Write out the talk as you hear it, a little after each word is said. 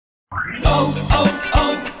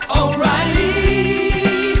O'Reilly!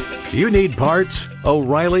 You need parts?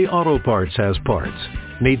 O'Reilly Auto Parts has parts.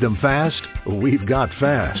 Need them fast? We've got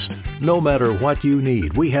fast. No matter what you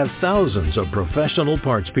need, we have thousands of professional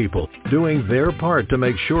parts people doing their part to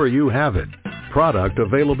make sure you have it. Product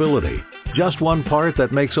availability. Just one part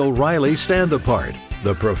that makes O'Reilly stand apart.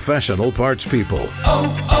 The professional parts people.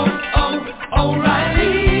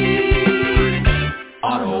 O'Reilly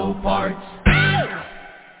Auto Parts.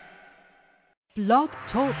 Blog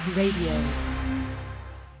Talk Radio.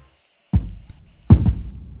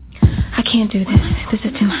 I can't do this. This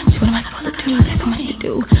is too much. What am I supposed to do? There's so much to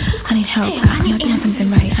do. I need help. I'm not doing something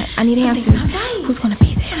right. I need answers. Who's going to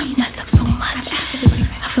be there? I've messed up so much.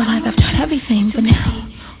 I feel like I've tried everything, but now,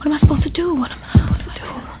 what am I supposed to do? What am I supposed to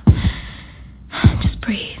do? Just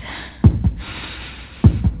breathe.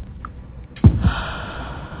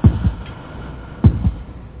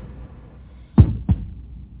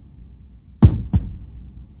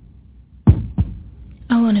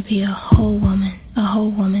 I want to be a whole woman, a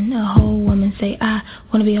whole woman, a whole woman. Say I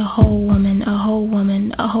want to be a whole woman, a whole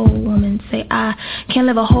woman, a whole woman. Say I can't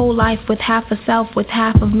live a whole life with half a self, with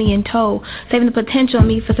half of me in tow, saving the potential of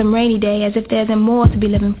me for some rainy day as if there's more to be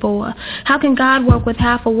living for. How can God work with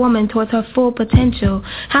half a woman towards her full potential?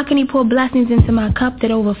 How can he pour blessings into my cup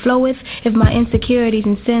that overfloweth if my insecurities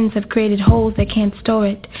and sins have created holes that can't store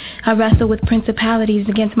it? I wrestle with principalities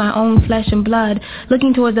against my own flesh and blood,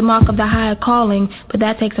 looking towards the mark of the higher calling, but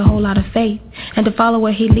that takes a whole lot of faith. And to follow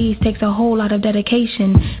where he leads takes a whole lot of dedication.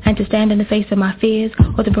 And to stand in the face of my fears,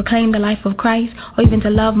 or to proclaim the life of Christ, or even to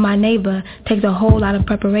love my neighbor takes a whole lot of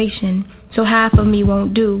preparation. So half of me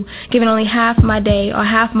won't do. Giving only half my day, or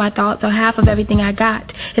half my thoughts, or half of everything I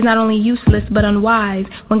got is not only useless but unwise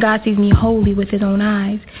when God sees me holy with his own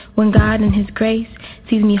eyes. When God in his grace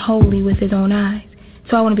sees me holy with his own eyes.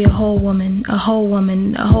 So I want to be a whole woman, a whole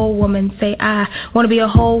woman, a whole woman. Say I want to be a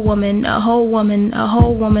whole woman, a whole woman, a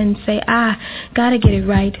whole woman. Say I gotta get it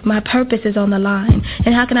right. My purpose is on the line.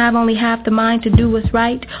 And how can I have only half the mind to do what's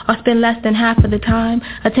right, or spend less than half of the time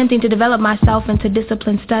attempting to develop myself into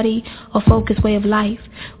disciplined study or focused way of life,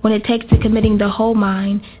 when it takes to committing the whole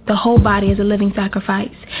mind, the whole body is a living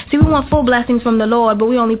sacrifice. See, we want full blessings from the Lord, but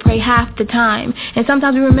we only pray half the time. And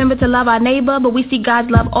sometimes we remember to love our neighbor, but we seek God's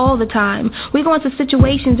love all the time. We go into situations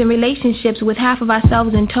and relationships with half of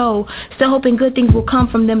ourselves in tow, still hoping good things will come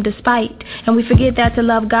from them despite. And we forget that to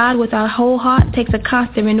love God with our whole heart takes a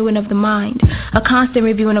constant renewing of the mind, a constant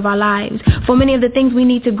reviewing of our lives. For many of the things we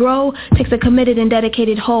need to grow takes a committed and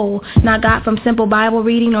dedicated whole, not got from simple Bible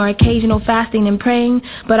reading or occasional fasting and praying,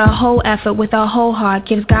 but our whole effort with our whole heart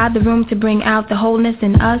gives God the room to bring out the wholeness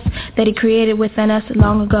in us that he created within us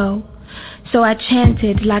long ago. So I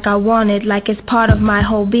chanted like I wanted, like it's part of my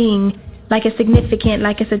whole being, like it's significant,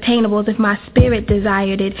 like it's attainable, as if my spirit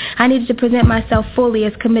desired it. I needed to present myself fully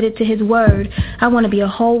as committed to his word. I want to be a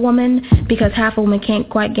whole woman, because half a woman can't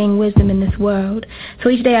quite gain wisdom in this world. So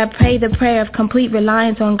each day I pray the prayer of complete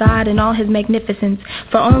reliance on God and all his magnificence,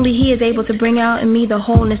 for only he is able to bring out in me the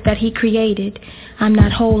wholeness that he created. I'm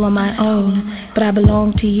not whole on my own, but I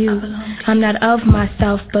belong to you. I'm not of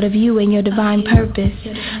myself, but of you and your divine purpose.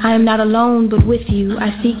 I am not alone, but with you.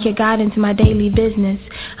 I seek your guidance in my daily business.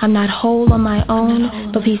 I'm not whole on my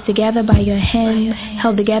own, but pieced together by your hand,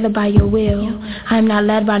 held together by your will. I am not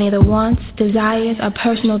led by neither wants, desires, or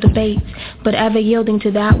personal debates, but ever yielding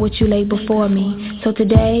to that which you lay before me. So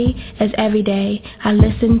today, as every day, I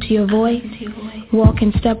listen to your voice, walk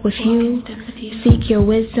in step with you, seek your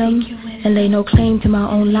wisdom, and lay no claim to my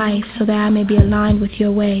own life, so that I may be aligned with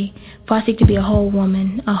your way. For I seek to be a whole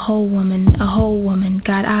woman, a whole woman, a whole woman.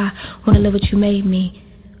 God, I want to live what you made me,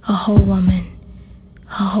 a whole woman,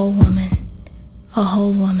 a whole woman, a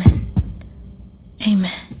whole woman.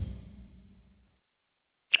 Amen.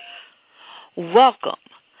 Welcome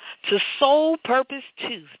to Soul Purpose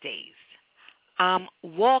Tuesdays. I'm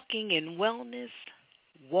walking in wellness.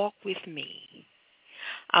 Walk with me.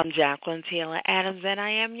 I'm Jacqueline Taylor Adams, and I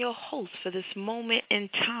am your host for this moment in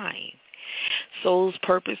time. Soul's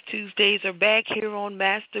Purpose Tuesdays are back here on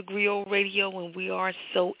Master Griot Radio, and we are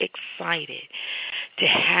so excited to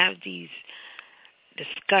have these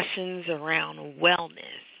discussions around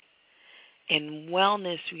wellness. And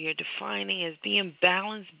wellness we are defining as being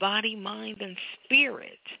balanced body, mind, and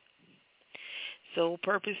spirit. Soul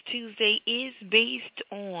Purpose Tuesday is based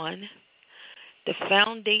on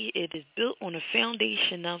it is built on the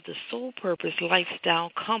foundation of the Soul Purpose Lifestyle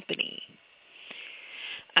Company.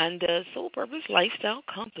 And the Soul Purpose Lifestyle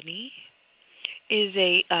Company is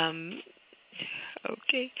a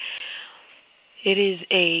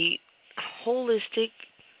holistic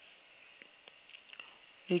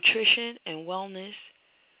nutrition and wellness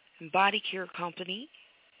body care company.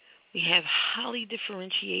 We have highly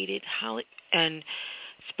differentiated, and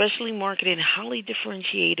specially marketed, highly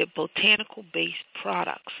differentiated botanical-based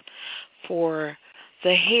products for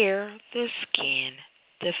the hair, the skin,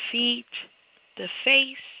 the feet, the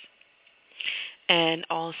face, and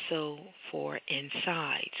also for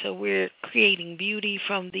inside. So we're creating beauty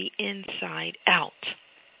from the inside out.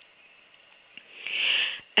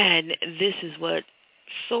 And this is what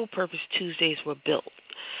Soul Purpose Tuesdays was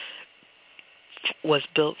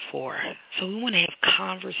built for. So we want to have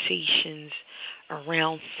conversations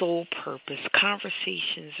around soul purpose,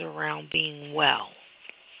 conversations around being well.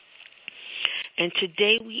 And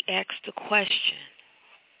today we ask the question,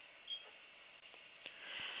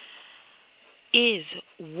 is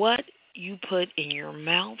what you put in your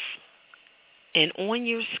mouth and on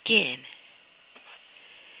your skin,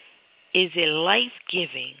 is it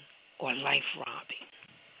life-giving or life-robbing?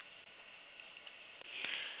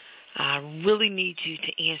 I really need you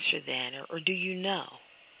to answer that, or do you know?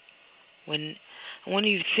 I want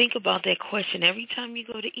you to think about that question every time you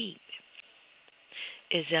go to eat.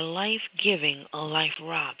 Is it life-giving or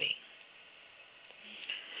life-robbing?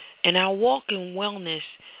 In our walk in wellness,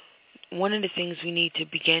 one of the things we need to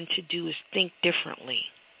begin to do is think differently.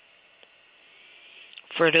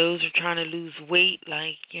 For those who are trying to lose weight,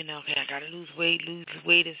 like, okay, I got to lose weight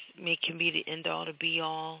can be the end all to be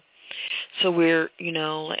all. So we're,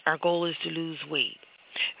 our goal is to lose weight.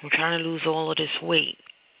 We're trying to lose all of this weight.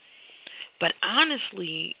 But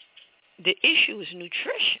honestly, the issue is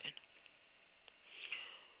nutrition.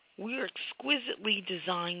 We are exquisitely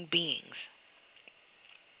designed beings.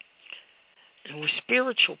 And we're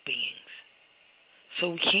spiritual beings.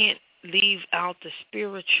 So we can't leave out the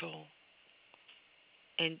spiritual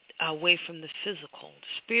and away from the physical.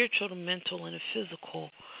 The spiritual, the mental, and the physical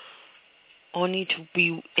all need to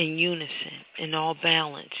be in unison and all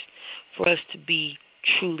balanced for us to be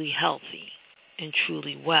truly healthy and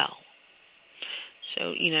truly well.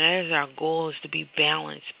 So, that is our goal, is to be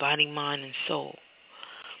balanced, body, mind, and soul.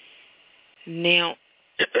 Now,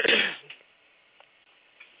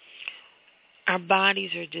 our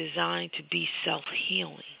bodies are designed to be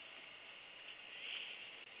self-healing.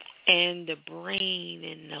 And the brain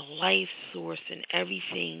and the life source and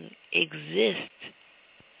everything exists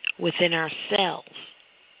within our cells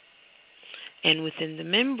and within the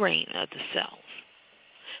membrane of the cells.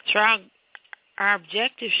 So our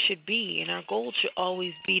objective should be, and our goal should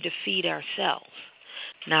always be, to feed ourselves.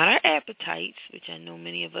 Not our appetites, which I know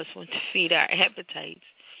many of us want to feed our appetites,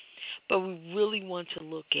 but we really want to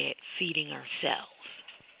look at feeding ourselves.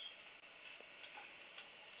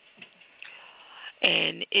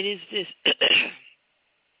 And it is this,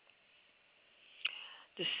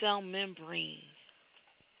 the cell membrane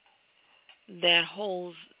that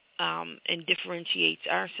holds and differentiates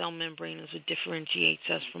our cell membrane, is what differentiates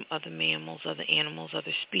us from other mammals, other animals,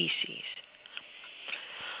 other species.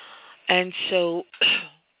 And so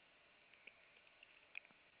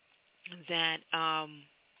that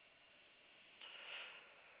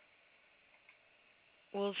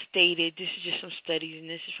stated, this is just some studies, and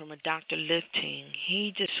this is from a Dr. Lifting.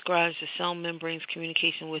 He describes the cell membrane's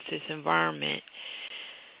communication with its environment,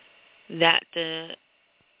 that the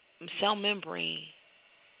cell membrane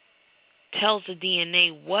tells the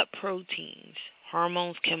DNA what proteins,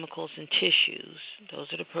 hormones, chemicals, and tissues, those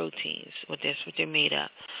are the proteins, that's what they're made of.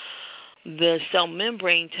 The cell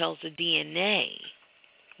membrane tells the DNA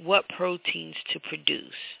what proteins to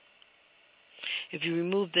produce. If you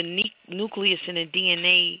remove the nucleus and the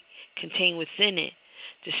DNA contained within it,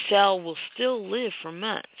 the cell will still live for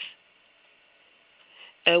months.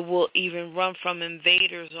 It will even run from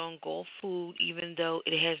invaders on goal food, even though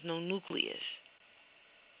it has no nucleus.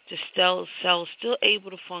 The cell is still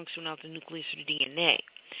able to function without the nucleus or the DNA.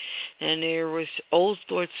 And there was old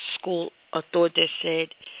school thought that said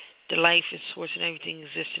the life and source and everything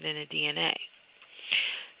existed in the DNA.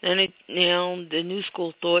 And the new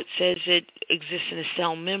school thought says it exists in a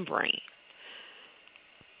cell membrane.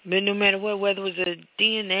 But no matter what, whether it was a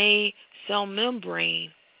DNA, cell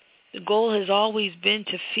membrane, the goal has always been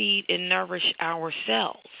to feed and nourish our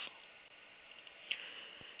cells,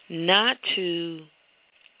 not to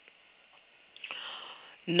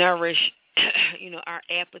nourish, our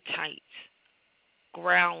appetites,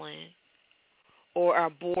 growling, or our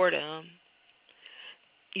boredom,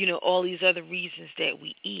 all these other reasons that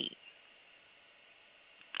we eat,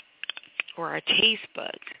 or our taste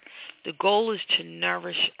buds. The goal is to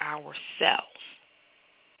nourish our cells.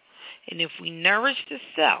 And if we nourish the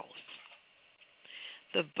cells,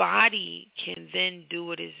 the body can then do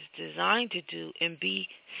what it is designed to do and be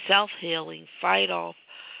self-healing, fight off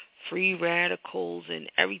free radicals and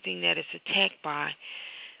everything that it's attacked by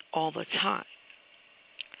all the time.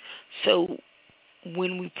 So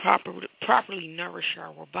when we properly nourish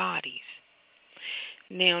our bodies,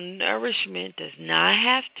 now nourishment does not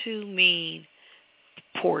have to mean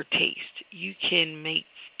poor taste. You can make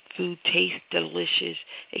food taste delicious.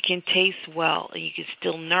 It can taste well, and you can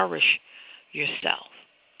still nourish yourself.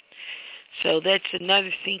 So that's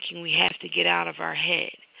another thinking we have to get out of our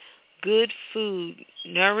head. Good food,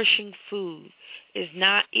 nourishing food, is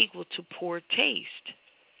not equal to poor taste.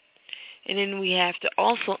 And then we have to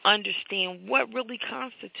also understand what really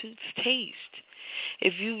constitutes taste.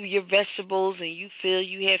 If your vegetables and you feel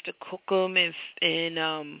you have to cook them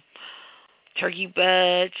in turkey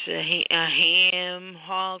butts, a ham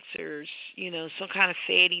hocks, or some kind of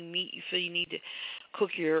fatty meat you feel you need to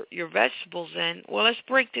cook your vegetables in, well, let's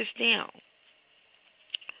break this down.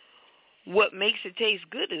 What makes it taste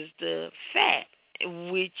good is the fat,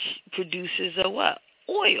 which produces a what?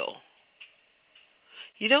 Oil.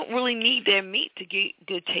 You don't really need that meat to get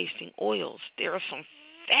good tasting oils. There are some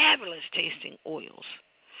fabulous tasting oils.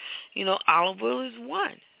 Olive oil is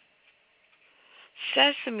one.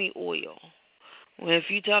 Sesame oil. Well,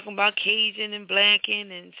 if you're talking about Cajun and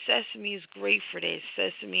blackened, and sesame is great for that.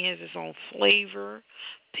 Sesame has its own flavor.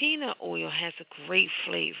 Peanut oil has a great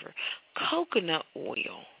flavor. Coconut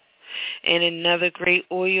oil. And another great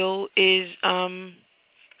oil is grapeseed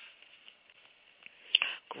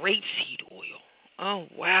oil. Oh,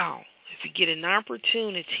 wow. If you get an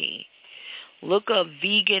opportunity, look up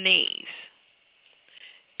Veganese.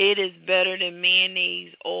 It is better than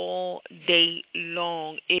mayonnaise all day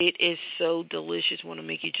long. It is so delicious. Want to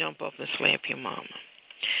make you jump up and slap your mama.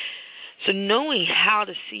 So knowing how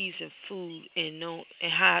to season food and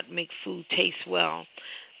how to make food taste well,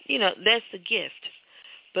 that's the gift.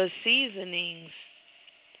 But seasonings,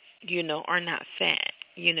 are not fat.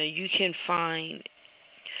 You can find,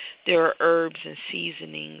 there are herbs and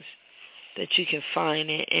seasonings that you can find,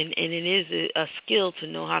 and it is a skill to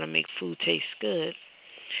know how to make food taste good.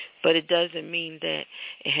 But it doesn't mean that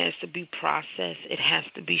it has to be processed. It has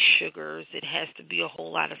to be sugars. It has to be a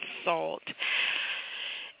whole lot of salt.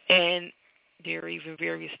 And there are even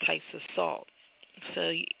various types of salt.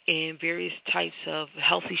 So, and various types of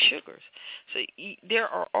healthy sugars. So there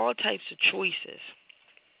are all types of choices.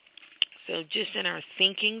 So just in our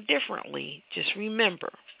thinking differently, just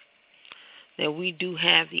remember that we do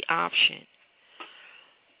have the option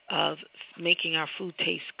of making our food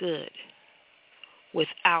taste good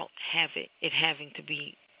without it having to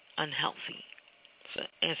be unhealthy.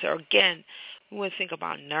 So again, we want to think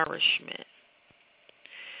about nourishment.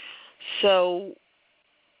 So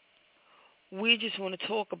we just want to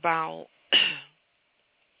talk about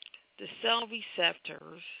the cell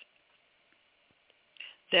receptors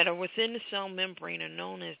that are within the cell membrane are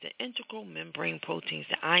known as the integral membrane proteins,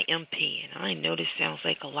 the IMP. And I know this sounds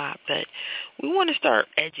like a lot, but we want to start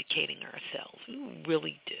educating ourselves. We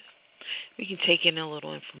really do. We can take in a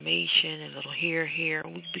little information, a little here,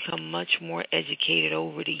 and we become much more educated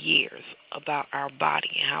over the years about our body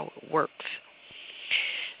and how it works.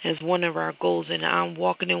 As one of our goals in the I'm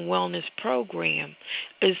Walking in Wellness program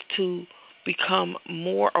is to become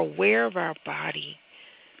more aware of our body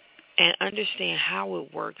and understand how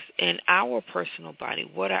it works in our personal body.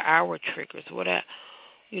 What are our triggers? What are,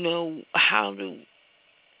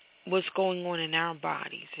 what's going on in our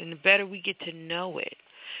bodies? And the better we get to know it,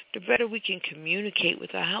 the better we can communicate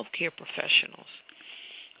with our healthcare professionals.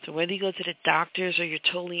 So whether you go to the doctors or you're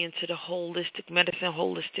totally into the holistic medicine,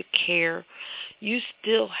 holistic care, you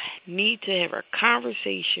still need to have a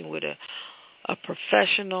conversation with a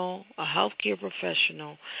professional, a healthcare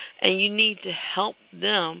professional, and you need to help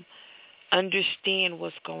them understand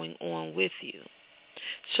what's going on with you.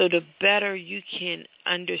 So the better you can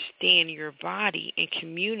understand your body and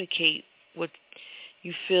communicate what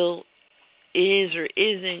you feel is or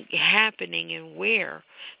isn't happening and where,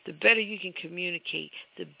 the better you can communicate,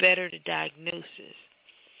 the better the diagnosis.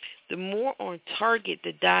 The more on target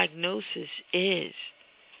the diagnosis is,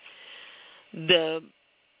 the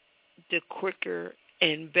quicker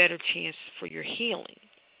and better chance for your healing.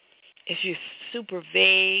 If you're super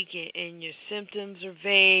vague and your symptoms are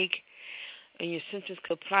vague and your symptoms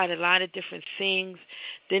could apply to a lot of different things,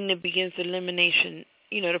 then it begins the elimination,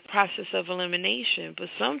 the process of elimination. But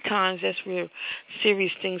sometimes that's where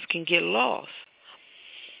serious things can get lost.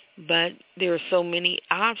 But there are so many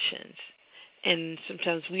options, and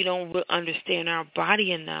sometimes we don't understand our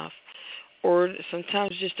body enough, or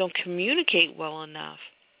sometimes just don't communicate well enough.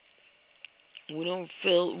 We don't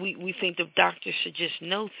feel, we think the doctor should just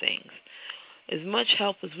know things. As much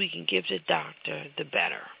help as we can give the doctor, the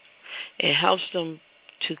better. It helps them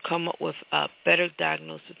to come up with a better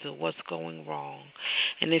diagnosis of what's going wrong.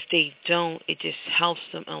 And if they don't, it just helps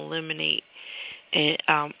them eliminate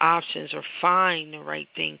options or find the right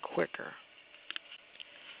thing quicker.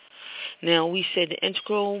 Now, we said the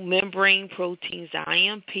integral membrane proteins, the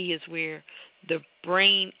IMP, is where the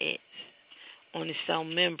brain is on the cell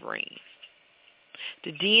membrane.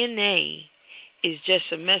 The DNA is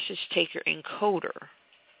just a message taker encoder.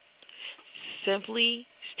 Simply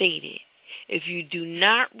stated, if you do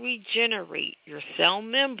not regenerate your cell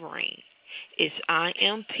membrane, its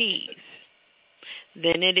IMPs,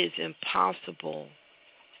 then it is impossible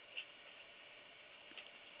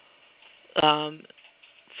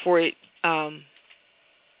for it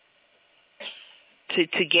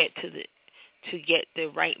to get the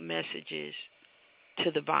right messages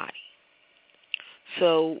to the body.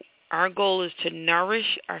 So our goal is to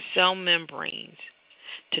nourish our cell membranes,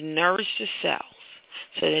 to nourish the cells,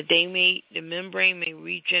 so that the membrane may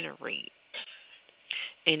regenerate.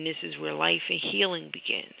 And this is where life and healing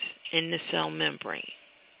begins, in the cell membrane.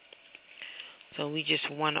 So we just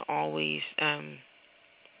want to always,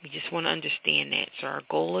 we just want to understand that. So our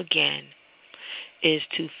goal again is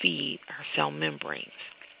to feed our cell membranes.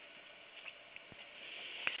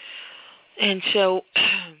 And so,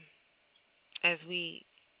 as we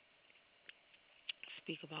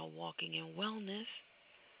speak about walking in wellness,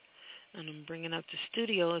 and I'm bringing up the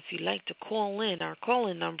studio, if you'd like to call in, our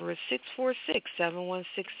call-in number is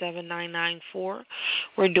 646-716-7994.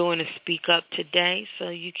 We're doing a Speak Up today, so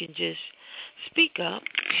you can just speak up,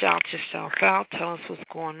 shout yourself out, tell us what's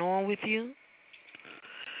going on with you.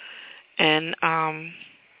 And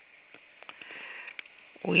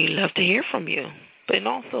we love to hear from you. But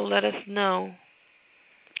also let us know,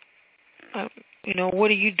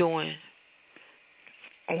 what are you doing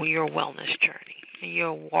on your wellness journey?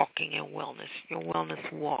 You're walking in wellness, your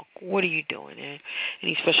wellness walk. What are you doing?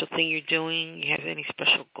 Any special thing you're doing? You have any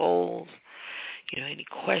special goals? Any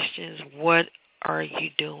questions? What are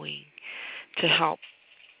you doing to help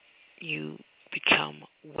you become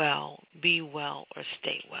well, be well, or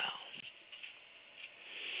stay well?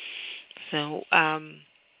 So,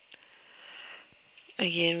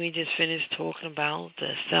 again, we just finished talking about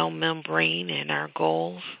the cell membrane and our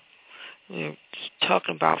goals. We're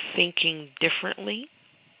talking about thinking differently.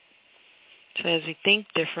 So as we think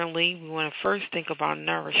differently, we want to first think about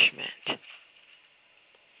nourishment.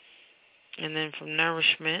 And then from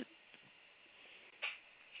nourishment,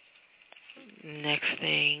 next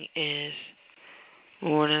thing is we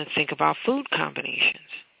want to think about food combinations.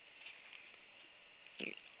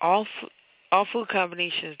 All food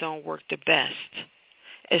combinations don't work the best,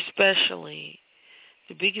 especially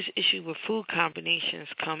the biggest issue with food combinations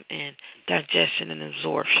come in digestion and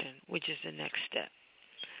absorption, which is the next step.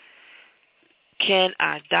 Can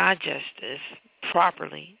I digest this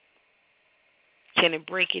properly? Can it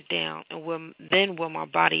break it down? And will my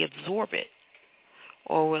body absorb it?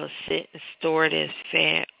 Or will it sit and store it as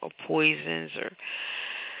fat or poisons or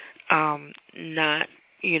not,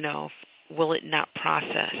 will it not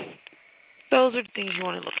process? Those are the things you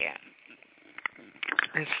want to look at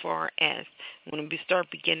as far as when we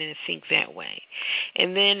start beginning to think that way.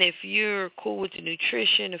 And then if you're cool with the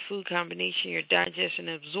nutrition, the food combination, your digestion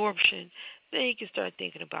and absorption, then you can start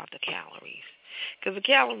thinking about the calories. Because the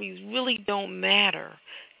calories really don't matter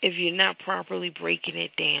if you're not properly breaking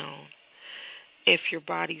it down, if your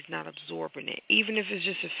body's not absorbing it, even if it's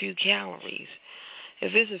just a few calories.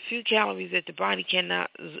 If it's a few calories that the body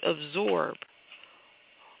cannot absorb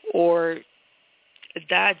or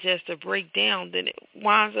digest or break down, then it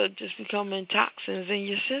winds up just becoming toxins in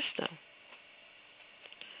your system.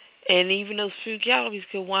 And even those few calories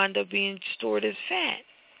could wind up being stored as fat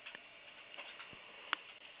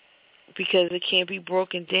because it can't be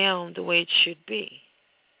broken down the way it should be.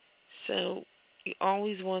 So you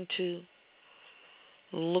always want to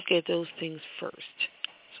look at those things first.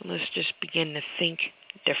 So let's just begin to think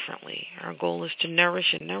differently. Our goal is to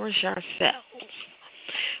nourish our cells.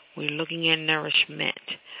 We're looking at nourishment.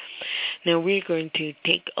 Now we're going to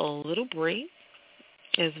take a little break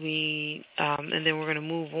as we, and then we're going to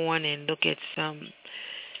move on and look at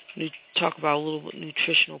talk about a little bit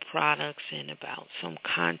nutritional products and about some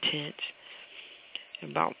content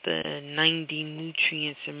about the 90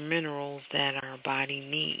 nutrients and minerals that our body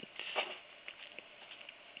needs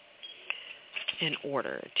in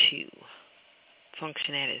order to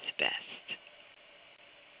function at its best.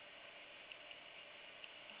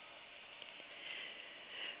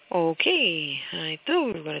 Okay, I thought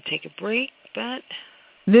we were going to take a break, but...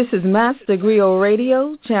 This is Master Griot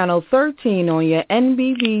Radio, Channel 13 on your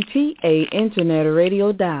NBVTA Internet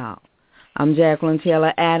Radio dial. I'm Jacqueline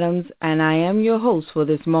Taylor Adams, and I am your host for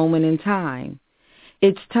this moment in time.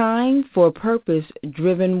 It's time for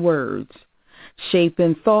purpose-driven words,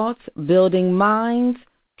 shaping thoughts, building minds,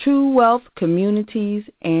 true wealth, communities,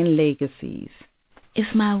 and legacies.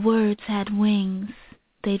 If my words had wings,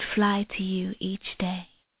 they'd fly to you each day.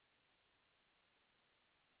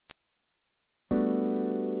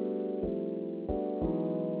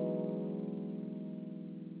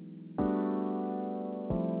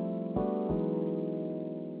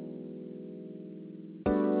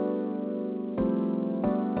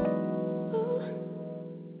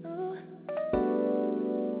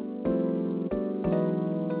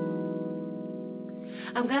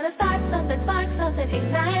 I'm gonna start something, spark something,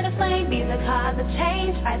 ignite a flame, be the cause of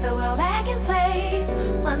change, fight the world back in place.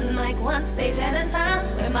 One mic, one stage at a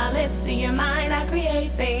time, with my lips to your mind, I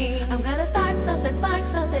create things. I'm gonna start something, spark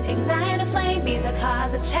something, ignite a flame, be the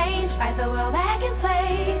cause of change, fight the world back in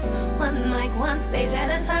place. One mic, one stage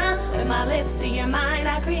at a time, with my lips to your mind,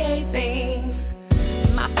 I create things.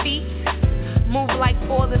 My feet move like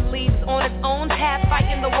fallen leaves on its own path,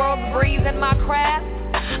 fighting the world's breeze, and my craft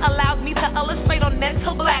allows me to illustrate on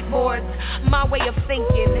mental blackboards my way of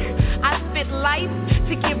thinking. I spit life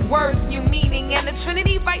to give words new meaning, and the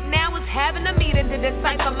Trinity right now is having a meeting to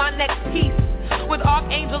decipher my next piece. With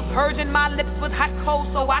archangels purging my lips with hot coals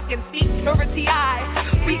so I can see purity.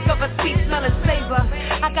 I reek of a sweet smelling savor.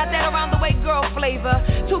 I got that around the way girl flavor.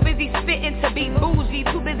 Too busy spitting to be bougie,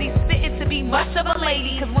 too busy spitting to be much of a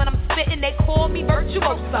lady. Cause when I'm spitting they call me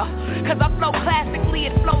virtuosa. Cause I flow classically,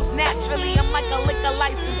 it flows naturally. I'm like a liquor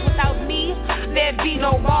license, without me there'd be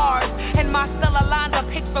no bars. And my stellar lines are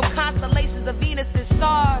picked from constellations of Venus and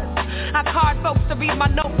stars. I card folks to read my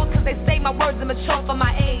notebook cause they say my words are mature for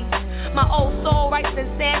my age. My old soul writes in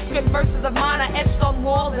Sanskrit, verses of mine are etched on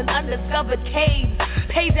walls in undiscovered caves.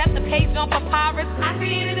 Page after page on papyrus, I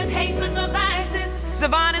created a taste of devices.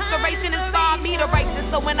 Divine inspiration inspired me to write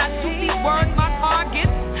this, so when I shoot these words, my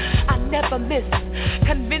targets, I never miss.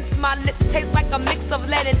 Convinced my lips taste like a mix of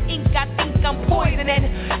lead and ink, I think I'm poison.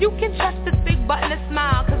 And you can trust this big button and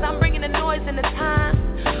smile, cause I'm bringing the noise in the time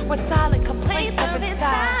when silent complaints are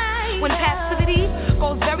inside. When passivity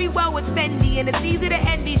goes very well with Fendi, and it's easy to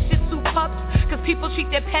envy Shih Tzu pups, cause people treat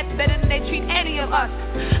their pets better than they treat any of us.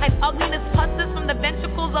 And ugliness pusses from the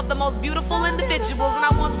ventricles of the most beautiful individuals, and I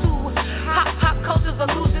want to pop culture's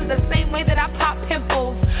illusions the same way that I pop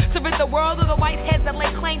pimples, to rid the world of the white heads that lay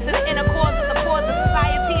claim to the inner cause of the cause of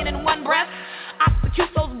society, and in one breath I execute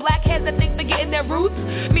those black heads that think forgetting their roots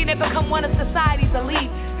mean they become one of society's elite.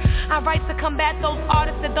 I write to combat those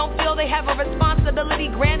artists that don't feel they have a responsibility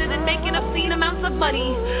grander than making obscene amounts of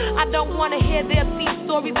money. I don't want to hear their obscene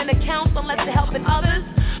stories and accounts unless they're helping others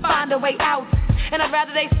find a way out. And I'd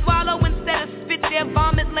rather they swallow instead of spit their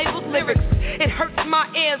vomit labeled lyrics. It hurts my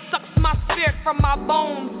ears, sucks my spirit from my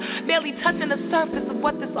bones, barely touching the surface of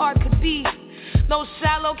what this art could be. Those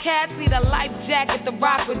shallow cats need a life jacket to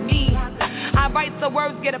rock with me. I write so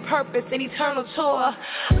words get a purpose, an eternal chore.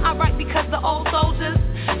 I write because the old soldiers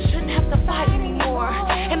shouldn't have to fight anymore.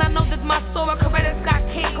 And I know that my soul, Coretta Scott,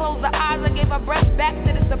 can't close her eyes. I gave her breath back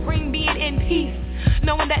to the supreme being in peace,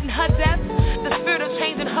 knowing that in her death, the spirit of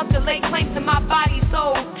change in her could lay claim to my body.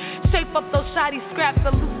 So shape up those shoddy scraps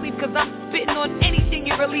of loose leaf, cause I'm spitting on anything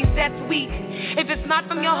you release that's weak. If it's not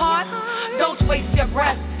from your heart, don't waste your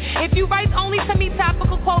breath. If you write only to me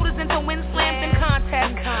topical quotas into wind slams and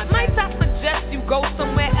contests, might I suggest you go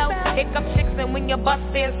somewhere else, pick up chicks and win your bus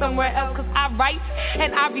fare somewhere else. Cause I write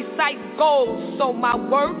and I recite gold, so my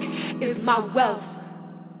work is my wealth.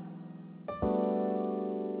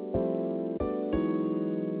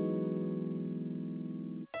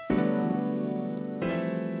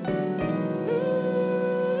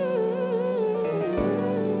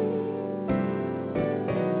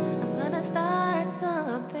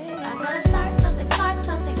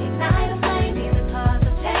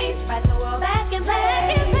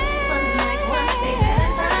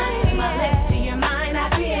 My lips to your mind, I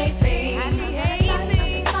create things.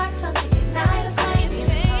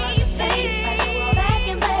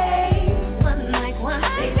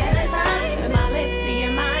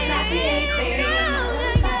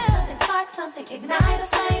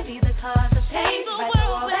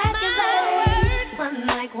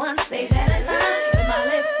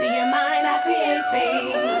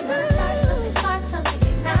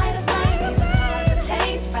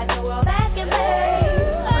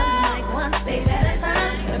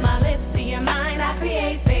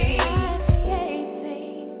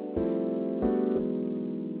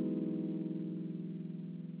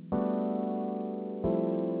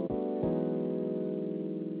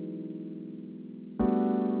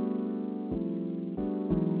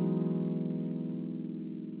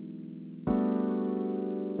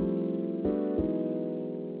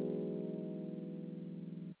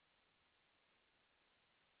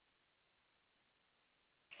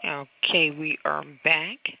 Okay, we are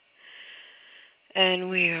back,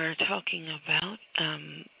 and we are talking about,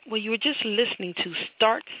 you were just listening to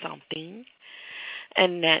Start Something,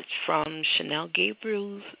 and that's from Chanel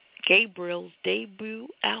Gabriel's debut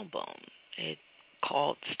album. It's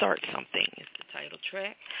called Start Something. It's the title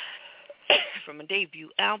track from a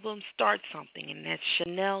debut album, Start Something, and that's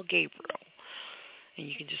Chanel Gabriel. And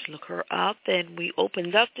you can just look her up, and we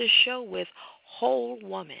opened up this show with Whole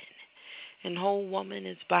Woman. And Whole Woman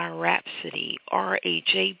is by Rhapsody,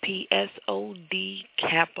 R-H-A-P-S-O-D,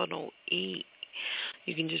 capital E.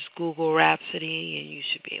 You can just Google Rhapsody, and you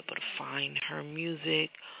should be able to find her music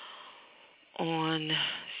on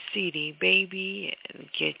CD Baby and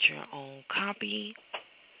get your own copy.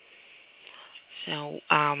 So,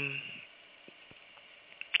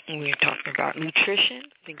 we're talking about nutrition,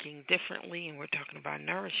 thinking differently, and we're talking about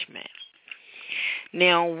nourishment.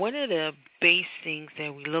 Now, one of the base things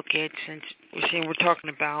that we look at, since we're saying we're talking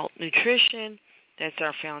about nutrition, that's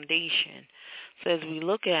our foundation. So as we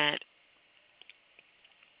look at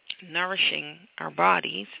nourishing our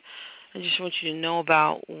bodies, I just want you to know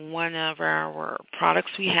about one of our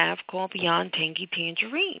products we have called Beyond Tangy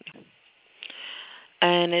Tangerine.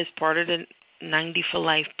 And it's part of the 90 for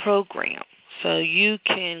Life program. So you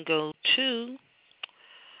can go to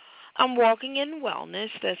I'm Walking in Wellness.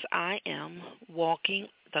 That's I am walking,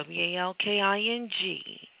 WALKINGNIN,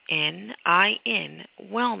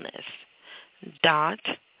 wellness, dot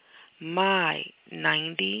my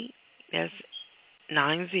 90, that's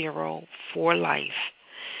 90 for life.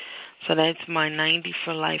 So that's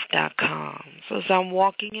my90forlife.com. So it's I'm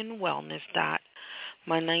Walking in Wellness, dot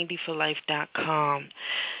my90forlife.com.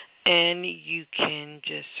 And you can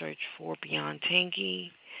just search for Beyond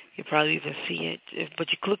Tangy. You'll probably even see it.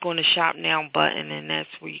 But you click on the Shop Now button, and that's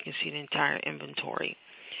where you can see the entire inventory.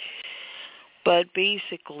 But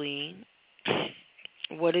basically,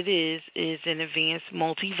 what it is an advanced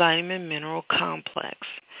multivitamin mineral complex.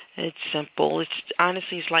 It's simple.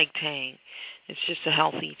 Honestly, it's like Tang. It's just a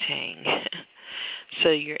healthy Tang. So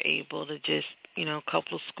you're able to just, a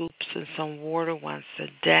couple of scoops in some water once a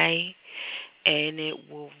day, and it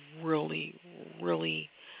will really, really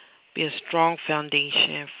be a strong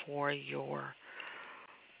foundation for your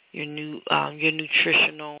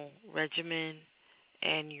nutritional regimen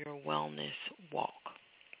and your wellness walk.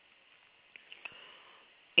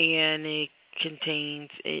 And it contains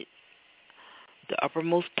the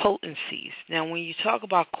uppermost potencies. Now, when you talk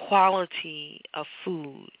about quality of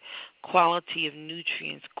food, quality of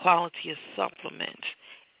nutrients, quality of supplements,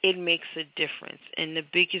 it makes a difference. And the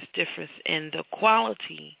biggest difference in the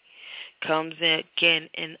quality comes again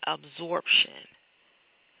in absorption.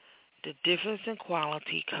 The difference in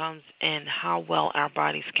quality comes in how well our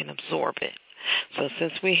bodies can absorb it. So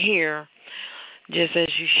since we're here, just as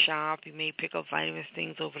you shop, you may pick up vitamins,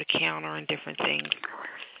 things over the counter and different things.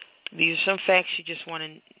 These are some facts you just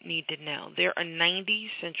need to know. There are 90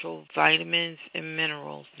 essential vitamins and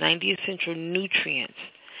minerals, 90 essential nutrients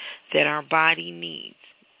that our body needs.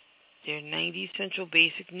 There are 90 essential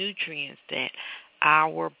basic nutrients that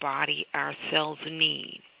our body, our cells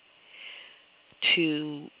need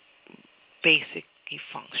to basically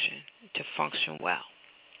function well.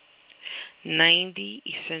 90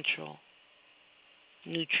 essential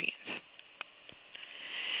nutrients.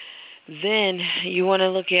 Then you want to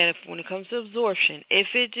look at it when it comes to absorption.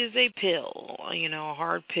 If it is a pill, a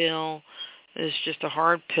hard pill, it's just a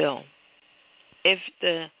hard pill. If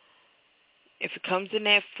it comes in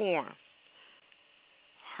that form,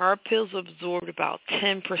 hard pills absorb about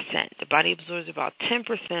 10%. The body absorbs about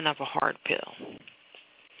 10% of a hard pill.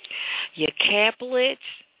 Your caplets,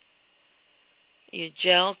 your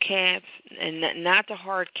gel caps, and not the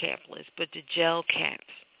hard caplets, but the gel caps,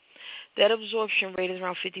 that absorption rate is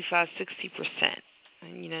around 55-60%.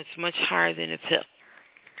 And, it's much higher than a pill.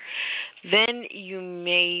 Then you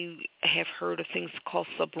may have heard of things called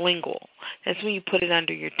sublingual. That's when you put it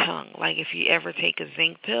under your tongue. Like if you ever take a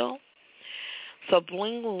zinc pill,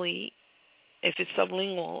 sublingually, if it's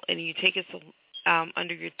sublingual and you take it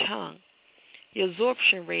under your tongue, your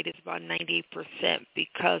absorption rate is about 98%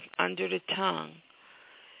 because under the tongue,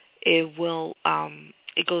 it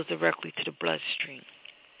goes directly to the bloodstream.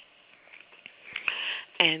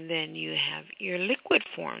 And then you have your liquid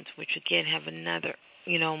forms, which again have another,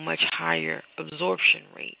 much higher absorption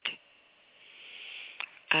rate.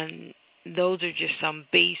 And those are just some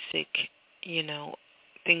basic,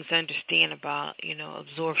 things to understand about,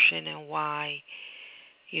 absorption and why,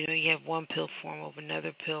 you have one pill form over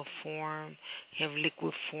another pill form. You have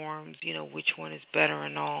liquid forms, which one is better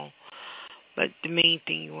and all. But the main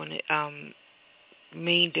thing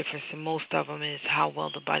main difference in most of them is how well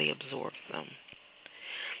the body absorbs them.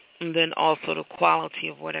 And then also the quality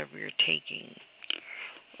of whatever you're taking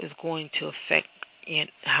is going to affect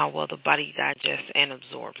how well the body digests and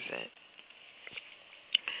absorbs it.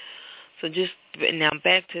 So just now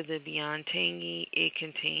back to the Beyond Tangy. It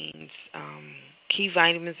contains key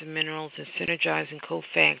vitamins and minerals and synergizing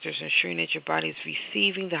cofactors, ensuring that your body is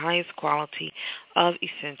receiving the highest quality of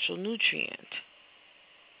essential nutrients.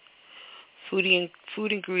 Food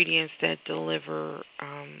ingredients that deliver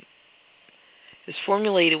is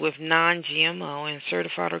formulated with non-GMO and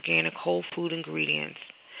certified organic whole food ingredients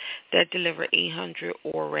that deliver 800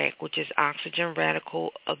 ORAC, which is oxygen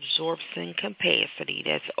radical absorption capacity.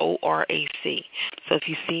 That's ORAC. So if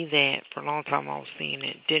you see that, for a long time I was seeing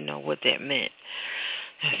it, didn't know what that meant.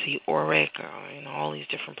 I see ORAC in all these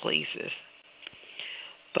different places.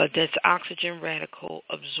 But that's oxygen radical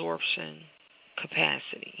absorption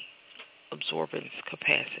capacity, absorbance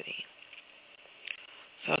capacity.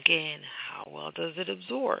 So again, how well does it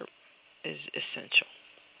absorb is essential.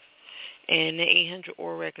 And the 800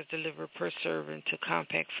 ORAC is delivered per serving to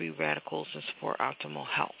compact free radicals and support optimal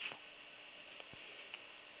health.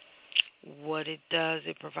 What it does,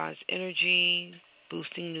 it provides energy,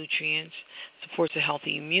 boosting nutrients, supports a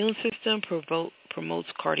healthy immune system,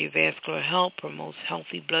 promotes cardiovascular health, promotes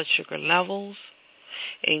healthy blood sugar levels.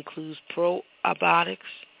 It includes probiotics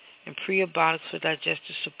and prebiotics for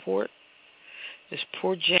digestive support. It's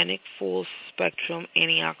progenic, full-spectrum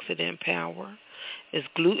antioxidant power. It's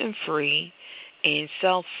gluten-free and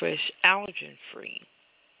cell-fresh, allergen-free.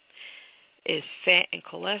 It's fat and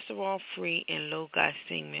cholesterol-free and low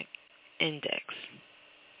glycemic index.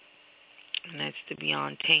 And that's the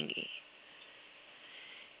Beyond Tangy.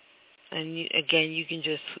 And again, you can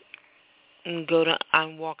just go to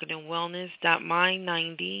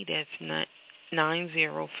imwalkinginwellness.my90, that's 90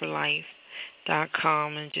 for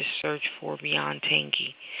life.com, and just search for Beyond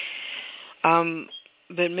Tangy.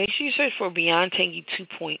 But make sure you search for Beyond Tangy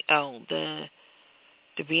 2.0. The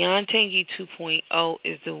Beyond Tangy 2.0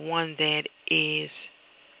 is the one that is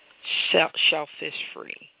shellfish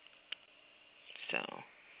free.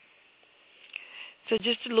 So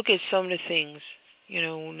just to look at some of the things,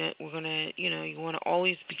 we're gonna, you want to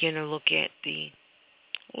always begin to look at the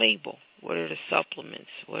label. What are the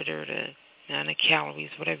supplements? What are the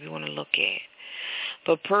calories? Whatever you want to look at.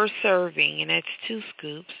 But per serving, and that's 2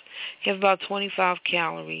 scoops, you have about 25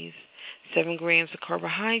 calories, 7 grams of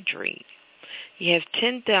carbohydrate. You have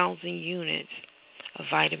 10,000 units of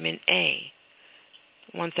vitamin A,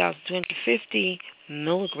 1,250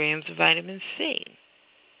 milligrams of vitamin C.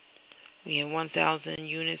 We have 1,000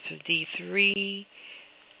 units of D3,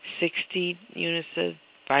 60 units of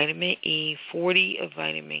vitamin E, 40 of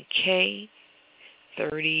vitamin K,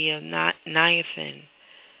 30 of niacin,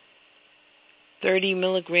 30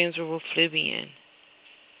 milligrams of roflivin.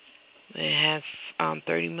 It has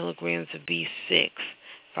 30 milligrams of B6,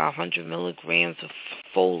 500 milligrams of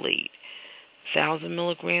folate, 1,000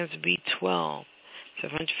 milligrams of B12,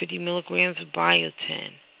 750 milligrams of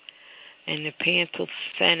biotin, and the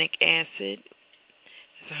pantothenic acid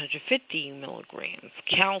is 150 milligrams,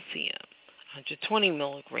 calcium, 120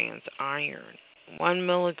 milligrams milligrams, iron, 1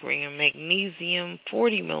 milligram magnesium,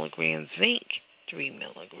 40 milligrams zinc, 3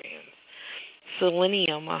 milligrams,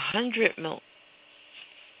 selenium, 100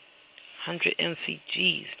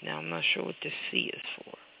 mcgs. Now I'm not sure what the C is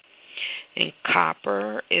for. And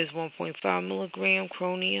copper is 1.5 milligram,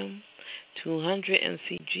 chromium, 200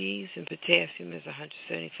 mcgs, and potassium is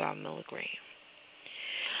 175 milligrams.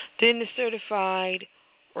 Then the certified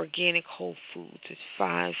organic whole foods is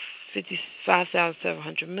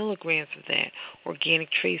 5,700 milligrams of that. Organic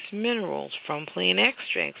trace minerals from plant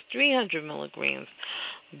extracts, 300 milligrams.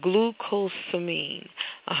 Glucosamine,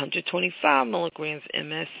 125 milligrams.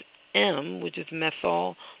 MSM, which is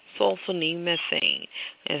methyl sulfonine methane,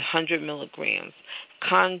 and 100 milligrams.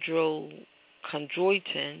 Chondroitin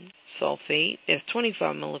sulfate, that's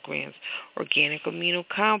 25 milligrams. Organic amino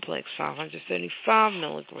complex, 575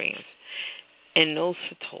 milligrams.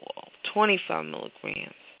 Inositol, 25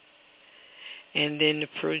 milligrams. And then the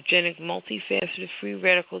progenic multifaceted free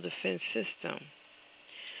radical defense system,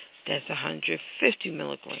 that's 150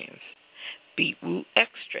 milligrams. Beetroot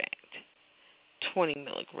extract, 20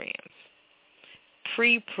 milligrams.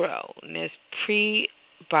 Pre-Pro, and that's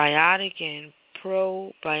prebiotic and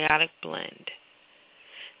probiotic blend.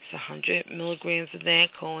 It's 100 milligrams of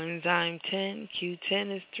that. Coenzyme 10,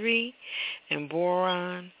 Q10 is 3, and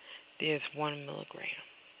boron, there's 1 milligram.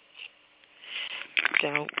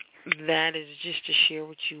 So that is just to share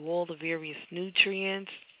with you all the various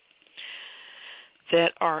nutrients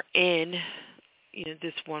that are in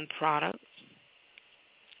this one product.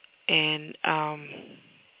 And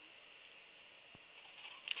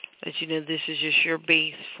That you know this is just your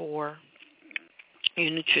base for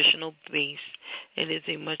your nutritional base. It is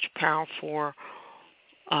a much powerful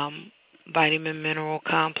vitamin mineral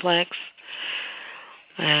complex,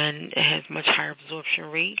 and it has much higher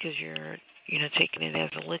absorption rate because you're taking it as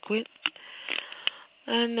a liquid.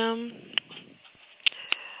 And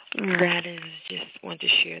that is just want to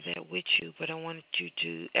share that with you, but I wanted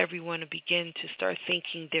everyone to begin to start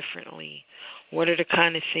thinking differently. What are the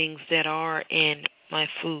kind of things that are in my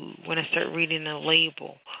food? When I start reading the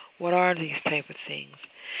label, what are these type of things?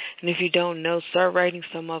 And if you don't know, start writing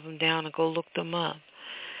some of them down and go look them up.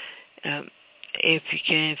 If you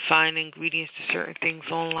can find ingredients to certain things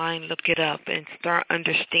online, look it up and start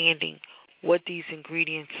understanding what these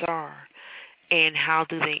ingredients are and how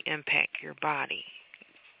do they impact your body.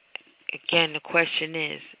 Again, the question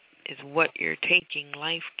is what you're taking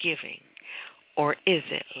life-giving or is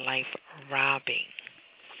it life-robbing?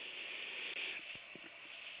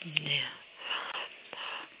 Yeah.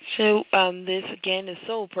 So this, again, is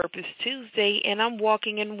Soul Purpose Tuesday, and I'm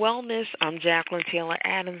walking in wellness. I'm Jacqueline Taylor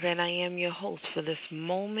Adams, and I am your host for this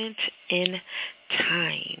moment in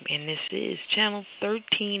time. And this is Channel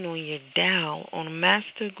 13 on your dial on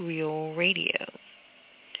Master Griot Radio.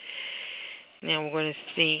 Now we're going to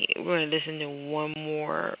listen to one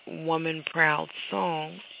more Woman Proud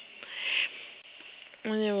song,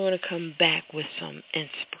 and then we're going to come back with some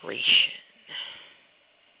inspiration.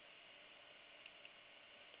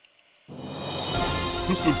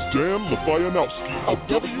 This is Dan Lafianowski of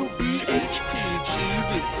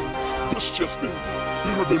WBHP-TV. Westchester.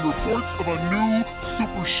 There have been reports of a new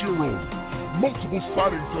super shero. Multiple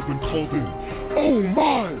sightings have been called in. Oh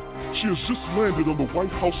my! She has just landed on the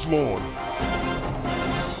White House lawn.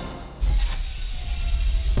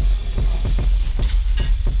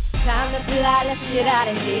 Time to fly, let's get out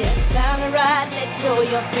of here. Time to ride, let go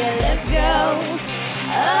your fear, let's go.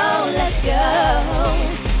 Oh, let's go.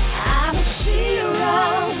 I'm a shero,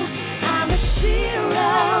 I'm a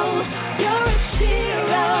shero. You're a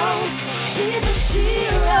shero, she's a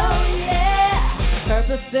shero, yeah.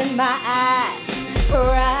 Purpose in my eyes,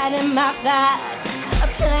 pride in my thighs, a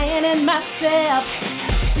plan in myself,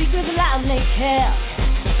 secrets loudly kept.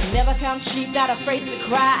 Never count sheep, not afraid to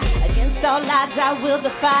cry. Against all odds I will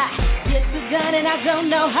defy. Get the gun and I don't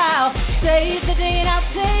know how. Save the day and I'll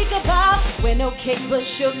take a bow. Wear no cape but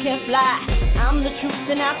sure can fly. I'm the truth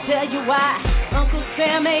and I'll tell you why. Uncle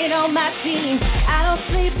Sam ain't on my team. I don't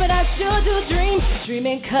sleep but I sure do dream. Dream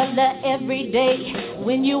in color every day.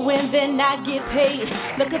 When you win then I get paid.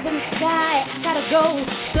 Look up in the sky, I gotta go.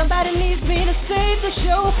 Somebody needs me to save the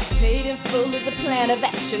show. Paid in full is a plan of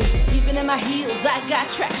action. Even in my heels I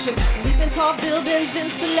got traction. Leaping tall buildings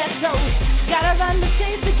in stilettos. Gotta run to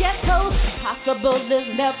chase the ghetto. Possible is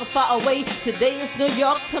never far away. Today is New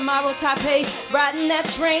York, tomorrow Taipei. Riding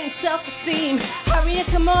that train, self-esteem. Hurry and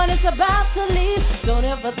come on, it's about to leave. Don't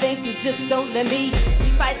ever think you just don't let me.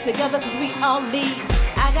 We fight together cause we all lead.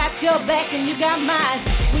 I got your back and you got mine.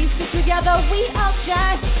 We stick together, we all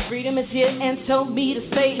shine. Freedom is here and told me to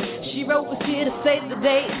say. Shero is here to save the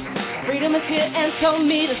day. Freedom is here and told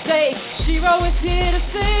me to say. Shero is here to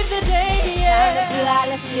save the day, yeah. Time to fly,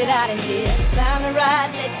 let's get out of here. Time to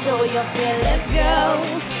ride, let go your fear, let's go.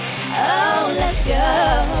 Oh, let's go.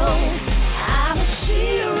 I'm a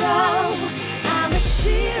shero, I'm a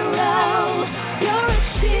shero. You're a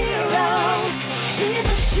shero, she's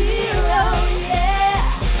a shero, yeah.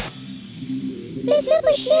 Miss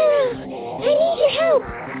Super Shero, I need your help.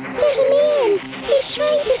 There's a man. He's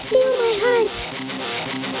trying to steal my heart.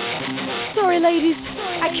 Sorry, ladies.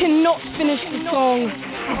 I cannot finish the song.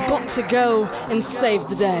 I've got to go and save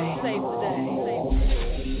the day.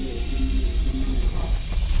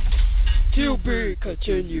 To be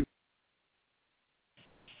continued.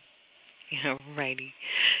 Alrighty.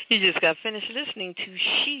 You just got finished listening to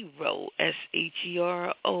Shero,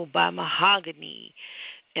 S-H-E-R-O, by Mahogany,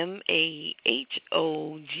 M-A-H-O-G-A-N-E-E.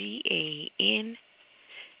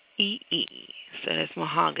 So that's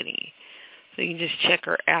Mahogany. So you can just check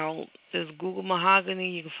her out. Just Google Mahogany.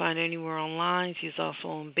 You can find her anywhere online. She's also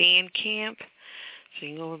on Bandcamp. So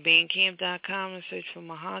you can go to bandcamp.com and search for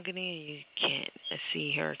Mahogany, and you can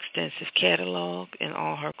see her extensive catalog and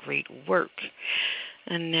all her great work.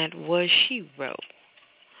 And that was Shero.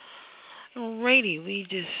 Alrighty, we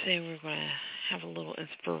just said we're going to have a little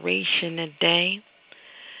inspiration today.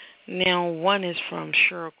 Now, one is from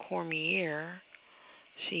Cheryl Cormier.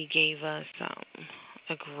 She gave us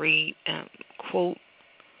a great quote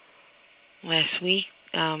last week.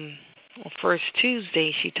 On First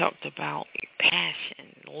Tuesday, she talked about your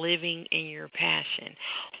passion, living in your passion.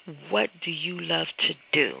 What do you love to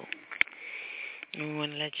do? And we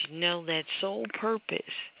want to let you know that soul purpose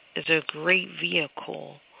is a great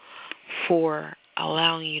vehicle for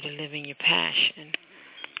allowing you to live in your passion.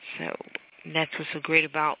 So that's what's so great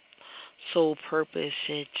about Soul Purpose.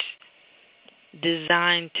 It's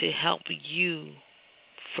designed to help you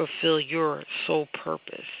fulfill your soul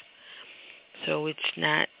purpose. So it's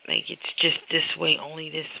not like it's just this way, only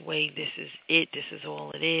this way, this is it, this is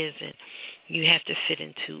all it is, and you have to fit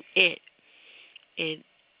into it. It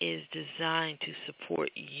is designed to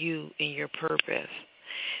support you in your purpose.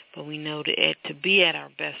 But we know that to be at our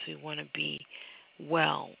best, we want to be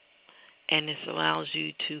well. And this allows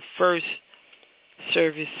you to first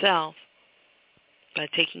serve yourself by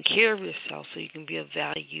taking care of yourself so you can be of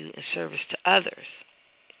value and service to others.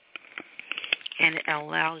 And it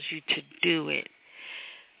allows you to do it,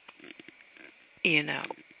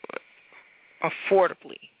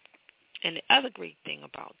 affordably. And the other great thing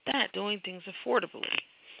about that, doing things affordably,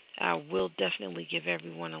 I will definitely give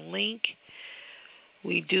everyone a link.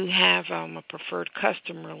 We do have a preferred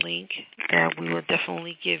customer link that we will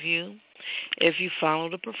definitely give you. If you follow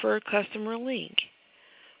the preferred customer link,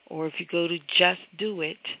 or if you go to Just Do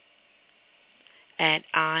It at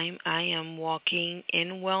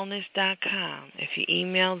IamWalkingInWellness.com, if you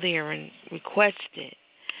email there and request it,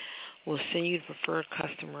 we'll send you the preferred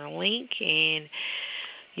customer link, and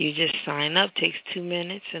you just sign up. It takes 2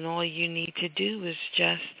 minutes, and all you need to do is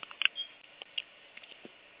just,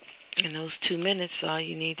 in those 2 minutes, all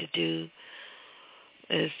you need to do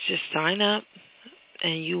is just sign up,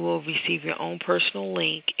 and you will receive your own personal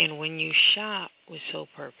link. And when you shop with Soul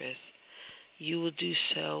Purpose, you will do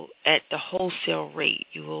so at the wholesale rate.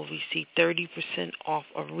 You will receive 30% off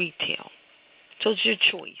of retail. So it's your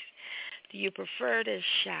choice. Do you prefer to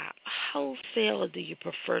shop wholesale, or do you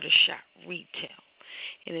prefer to shop retail?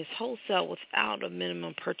 And it's wholesale without a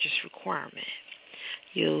minimum purchase requirement.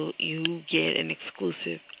 You get an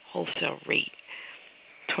exclusive wholesale rate,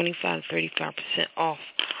 25 to 35% off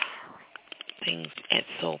things at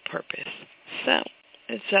Soul Purpose. So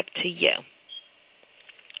it's up to you.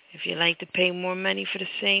 If you like to pay more money for the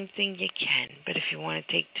same thing, you can. But if you want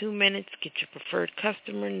to take 2 minutes, get your preferred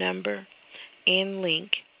customer number and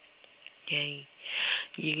link, okay,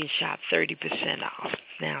 you can shop 30% off.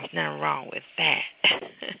 Now, there's nothing wrong with that.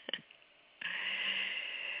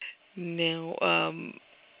 Now,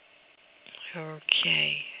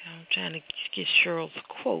 okay, I'm trying to get Cheryl's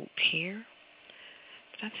quote here.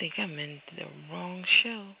 But I think I'm in the wrong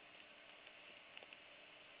show.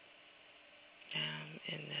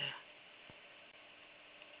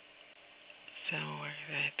 So I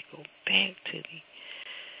have to go back to the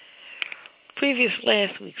previous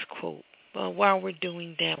last week's quote. But while we're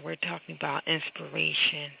doing that, we're talking about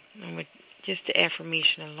inspiration. And just the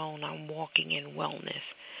affirmation alone, I'm walking in wellness.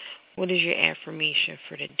 What is your affirmation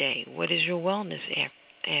for the day? What is your wellness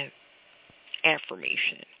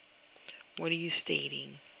affirmation? What are you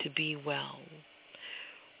stating to be well?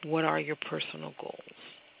 What are your personal goals?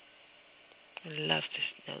 I'd love to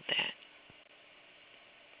know that.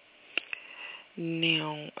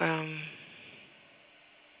 Now, I'm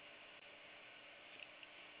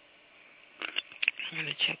going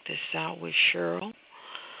to check this out with Cheryl.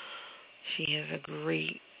 She has a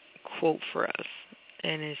great quote for us,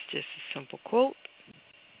 and it's just a simple quote.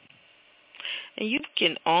 And you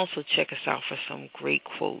can also check us out for some great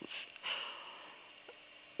quotes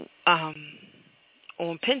on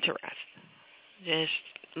Pinterest. Just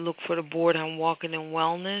look for the board I'm Walking in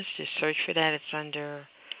Wellness. Just search for that. It's under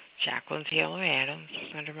Jacqueline Taylor Adams.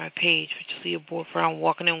 It's under my page. But you'll see a board for I'm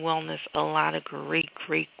Walking in Wellness. A lot of great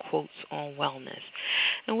quotes on wellness.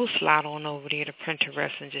 And we'll slide on over there to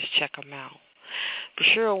Pinterest and just check them out. But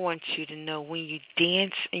Cheryl wants you to know, when you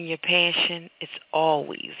dance in your passion, it's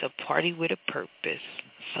always a party with a purpose.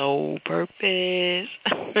 Soul Purpose.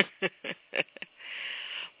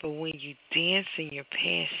 But when you dance in your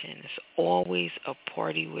passion, it's always a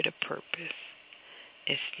party with a purpose.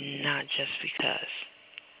 It's not just because.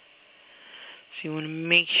 So you want to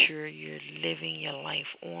make sure you're living your life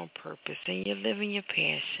on purpose and you're living your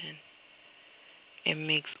passion. It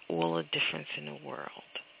makes all the difference in the world.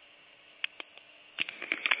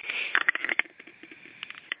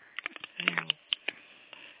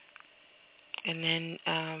 And then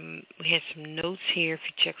we had some notes here. If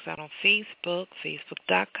you check us out on Facebook,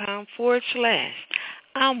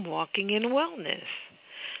 facebook.com/I'm Walking in Wellness.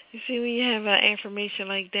 You see, when you have information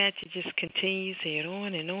like that, you just continue, say it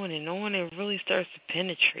on and on and on. It really starts to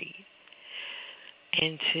penetrate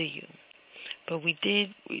into you. But we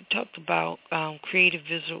talked about creative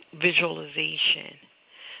visualization.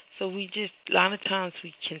 So a lot of times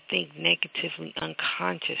we can think negatively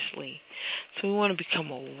unconsciously. So we want to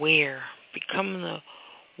become aware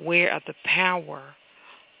of the power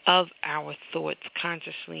of our thoughts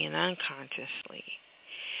consciously and unconsciously.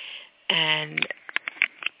 And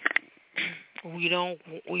we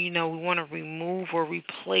want to remove or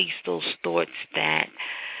replace those thoughts that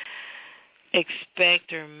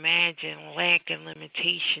expect or imagine lack and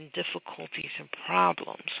limitation, difficulties and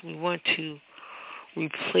problems. We want to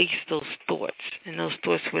replace those thoughts, and those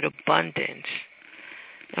thoughts with abundance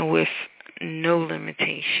and with no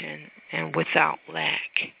limitation and without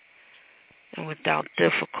lack and without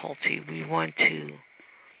difficulty. We want to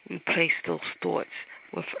replace those thoughts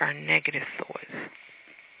with our negative thoughts.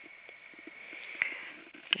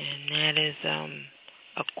 And that is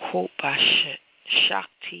a quote by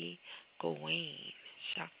Shakti Gawain.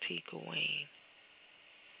 Shakti Gawain.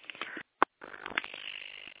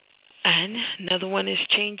 And another one is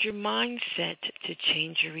change your mindset to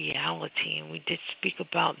change your reality. And we did speak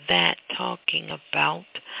about that, talking about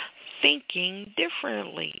thinking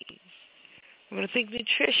differently. We're going to think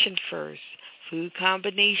nutrition first, food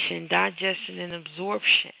combination, digestion, and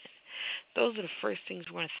absorption. Those are the first things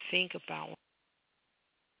we want to think about.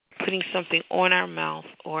 Putting something on our mouth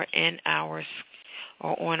or on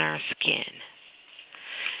our skin.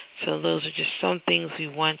 So those are just some things we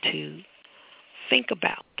want to think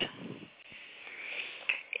about.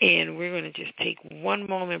 And we're going to just take one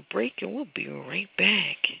moment break, and we'll be right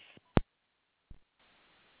back.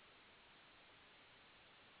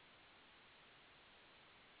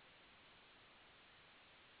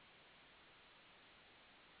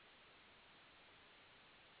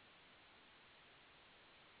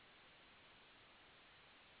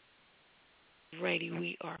 Righty,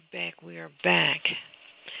 we are back.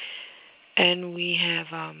 And we have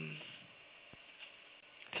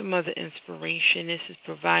some other inspiration. This is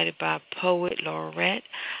provided by poet laureate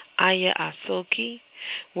Aya Asoki.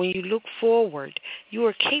 When you look forward, you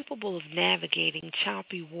are capable of navigating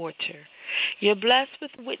choppy water. You're blessed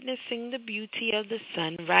with witnessing the beauty of the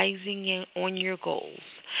sun rising on your goals.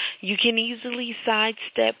 You can easily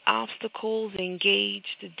sidestep obstacles and gauge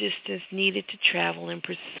the distance needed to travel in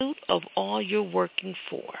pursuit of all you're working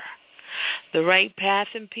for. The right path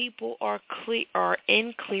and people are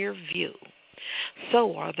in clear view.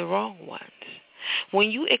 So are the wrong ones. When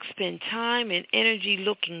you expend time and energy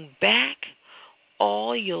looking back,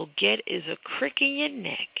 all you'll get is a crick in your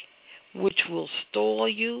neck, which will stall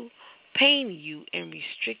you, pain you, and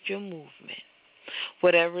restrict your movement.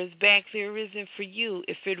 Whatever is back there isn't for you.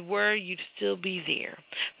 If it were, you'd still be there.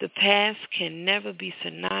 The past can never be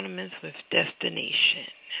synonymous with destination.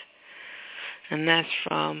 And that's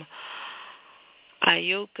from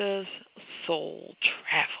Ayoka's Soul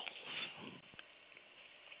Travels.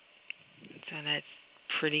 So that's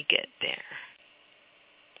pretty good there.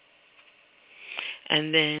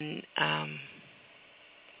 And then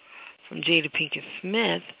from Jada Pinkett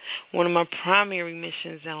Smith, one of my primary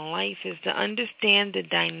missions in life is to understand the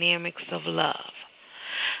dynamics of love.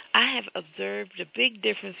 I have observed a big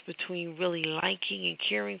difference between really liking and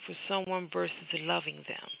caring for someone versus loving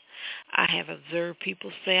them. I have observed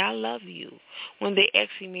people say, I love you, when they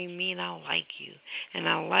actually may mean I like you. And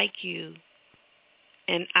I like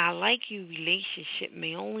you relationship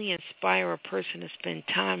may only inspire a person to spend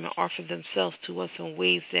time and offer themselves to us in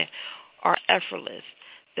ways that are effortless,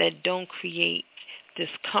 that don't create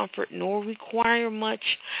discomfort nor require much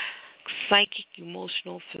psychic,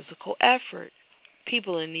 emotional, physical effort.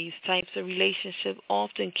 People in these types of relationships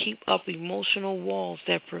often keep up emotional walls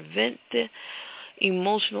that prevent the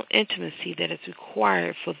emotional intimacy that is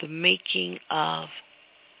required for the making of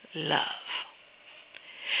love.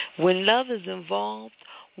 When love is involved,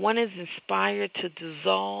 one is inspired to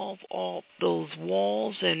dissolve all those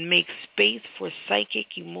walls and make space for psychic,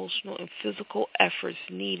 emotional, and physical efforts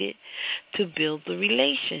needed to build the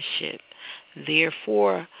relationship.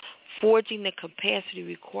 Therefore, forging the capacity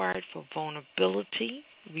required for vulnerability,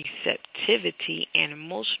 receptivity, and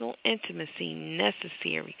emotional intimacy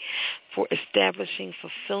necessary for establishing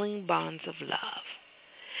fulfilling bonds of love.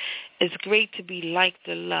 It's great to be like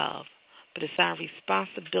the love, but it's our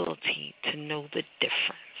responsibility to know the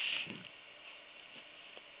difference.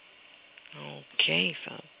 Okay,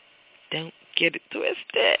 so don't get it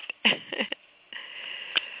twisted.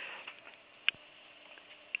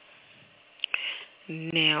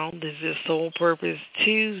 Now, this is Soul Purpose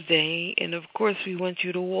Tuesday, and of course we want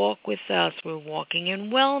you to walk with us. We're walking in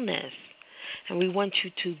wellness, and we want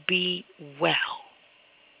you to be well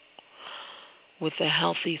with a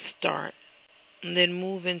healthy start. And then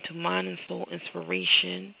move into Mind and Soul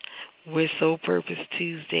Inspiration with Soul Purpose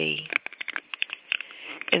Tuesday.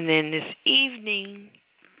 And then this evening,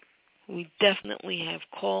 We definitely have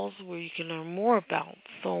calls where you can learn more about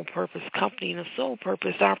Soul Purpose Company and the Soul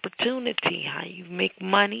Purpose Opportunity, how you make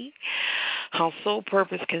money, how Soul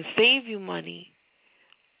Purpose can save you money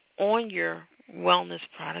on your wellness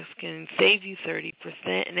products, can save you 30%,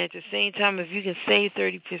 and at the same time, if you can save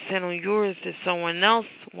 30% on yours that someone else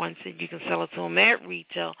wants it, you can sell it to them at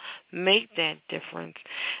retail, make that difference,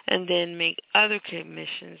 and then make other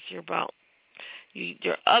commissions.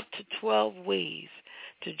 You're up to 12 ways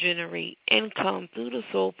to generate income through the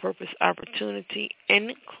Soul Purpose Opportunity,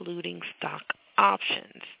 including stock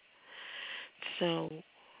options. So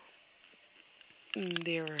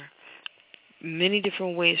there are many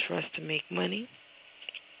different ways for us to make money.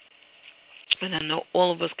 And I know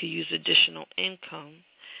all of us could use additional income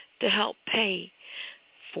to help pay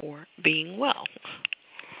for being well.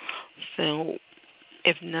 So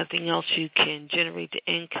if nothing else, you can generate the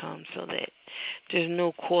income so that there's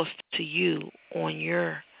no cost to you on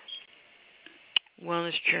your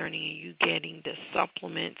wellness journey and you getting the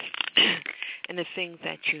supplements and the things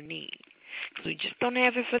that you need. Because we just don't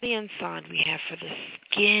have it for the inside. We have for the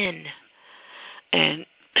skin. And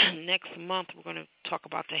next month, we're going to talk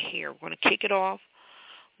about the hair. We're going to kick it off.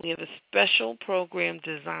 We have a special program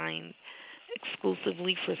designed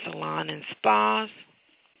exclusively for salon and spas.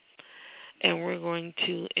 And we're going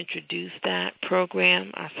to introduce that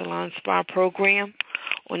program, our salon spa program,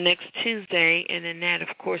 on next Tuesday. And in that, of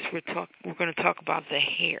course, we're going to talk about the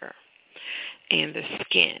hair and the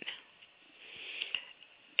skin.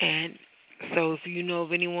 And so if you know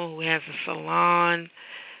of anyone who has a salon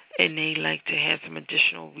and they like to have some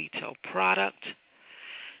additional retail product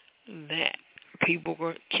that people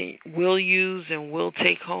will use and will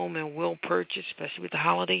take home and will purchase, especially with the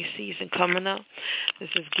holiday season coming up. This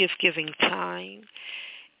is gift-giving time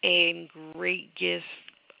and great gifts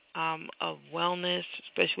of wellness,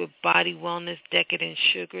 especially with body wellness, decadent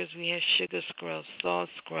sugars. We have sugar scrubs, salt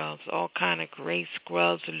scrubs, all kind of great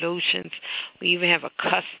scrubs, lotions. We even have a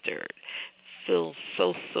custard. Feels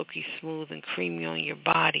so silky smooth and creamy on your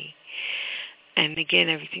body. And again,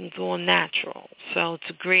 everything's all natural. So it's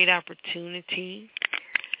a great opportunity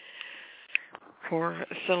for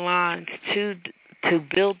salons to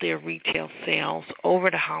build their retail sales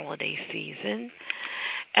over the holiday season.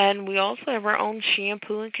 And we also have our own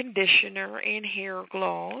shampoo and conditioner and hair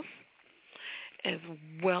gloss, as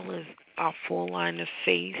well as our full line of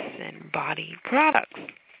face and body products.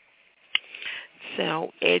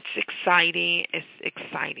 So it's exciting.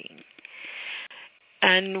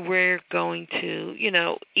 And we're going to,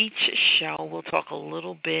 each show we'll talk a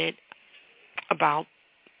little bit about,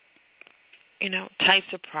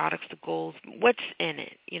 types of products, the goals, what's in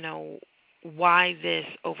it, why this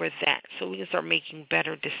over that, so we can start making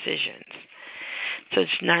better decisions. So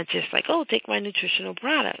it's not just like, oh, take my nutritional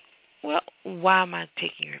product. Well, why am I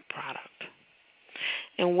taking your product?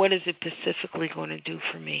 And what is it specifically going to do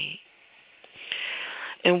for me?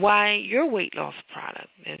 And why your weight loss product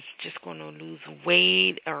is just going to lose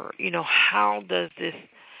weight, or, how does this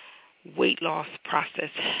weight loss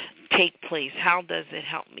process take place? How does it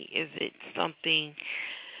help me? Is it something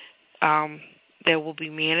that will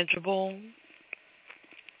be manageable?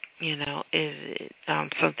 Is it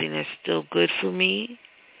something that's still good for me?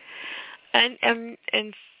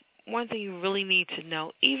 And one thing you really need to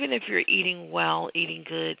know, even if you're eating well, eating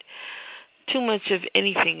good, too much of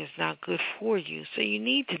anything is not good for you. So you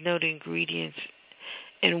need to know the ingredients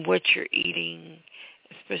and what you're eating,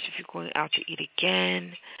 especially if you're going out to eat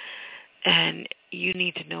again. And you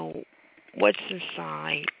need to know what's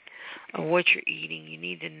inside of what you're eating. You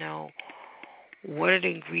need to know what are the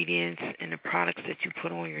ingredients and the products that you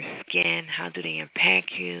put on your skin, how do they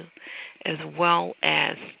impact you, as well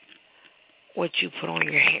as what you put on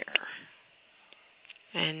your hair.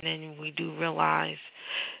 And then we do realize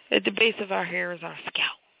that the base of our hair is our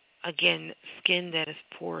scalp. Again, skin that is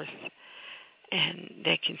porous and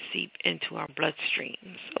that can seep into our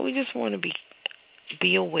bloodstream. So we just want to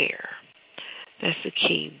be aware. That's the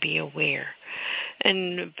key, be aware.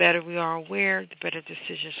 And the better we are aware, the better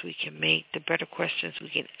decisions we can make, the better questions we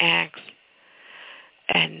can ask,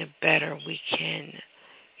 and the better we can,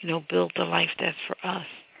 build the life that's for us.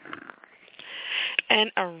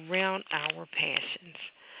 And around our passions.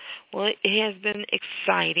 Well, it has been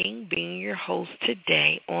exciting being your host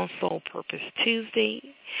today on Soul Purpose Tuesday.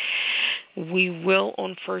 We will,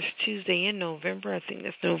 on first Tuesday in November, I think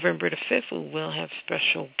that's November the 5th, we will have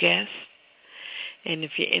special guests. And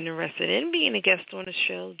if you're interested in being a guest on the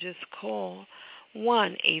show, just call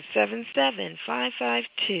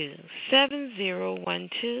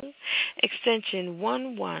 1-877-552-7012, extension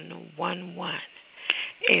 1111.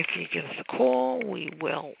 If you give us a call, we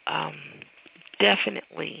will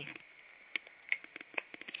definitely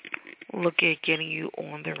look at getting you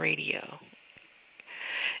on the radio.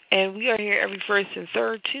 And we are here every first and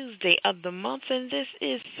third Tuesday of the month, and this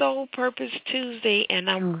is Soul Purpose Tuesday, and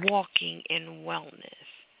I'm walking in wellness.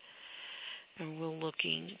 And we're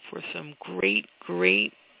looking for some great,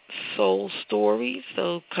 great soul stories.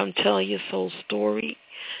 So come tell your soul story.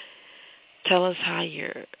 Tell us how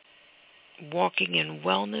you're walking in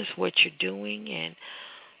wellness, what you're doing, and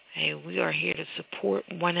hey, we are here to support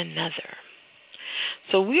one another.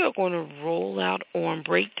 So we are going to roll out on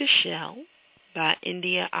Break the Shell by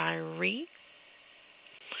India Arie,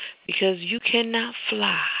 because you cannot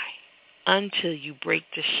fly until you break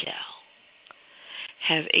the shell.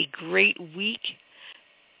 Have a great week.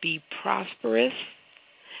 Be prosperous.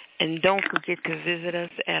 And don't forget to visit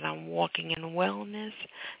us at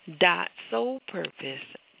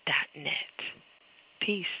I'mWalkingInWellness.soulpurpose.net.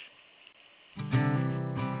 Peace.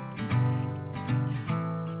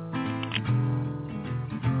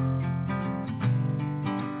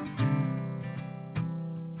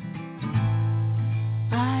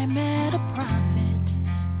 I met a prophet,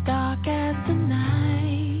 dark as the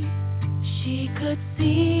night. She could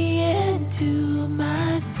see into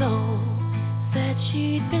my soul. Said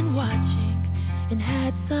she'd been watching and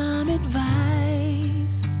had some advice.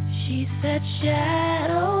 She said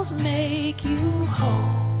shadows make you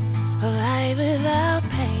whole. A life without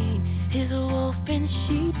pain is a wolf in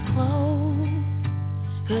sheep's clothes.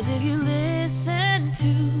 'Cause if you listen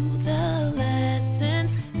to the lessons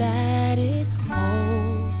that it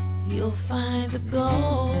holds, you'll find the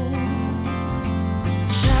gold.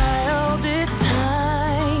 Child, it's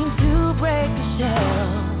time to break the shell.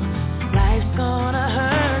 Life's gonna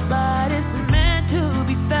hurt, but it's meant to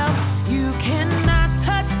be felt. You cannot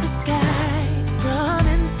touch the sky from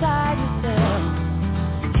inside yourself.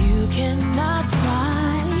 You cannot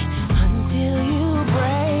fly until you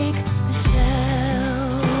break the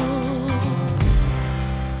shell.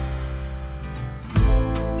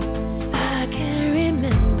 I can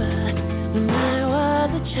remember when I was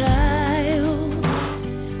a child,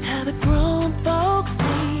 how the grown folks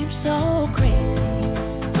seem so crazy.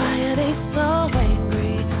 Why are they so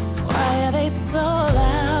angry? Why are they so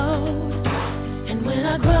loud? And when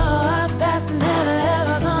I grow up, that's never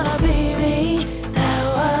ever gonna be me. That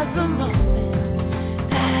was the moment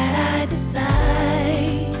that I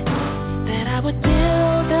decided that I would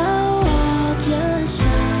build a wall just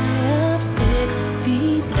shy of 6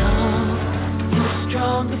 feet tall. Too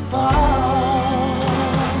strong to fall.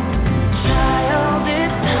 Child,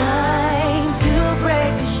 it's time to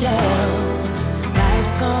break the shell.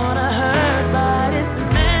 Life's gonna hurt, but it's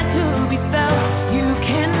meant to be felt. You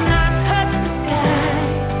cannot touch the sky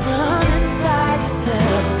from inside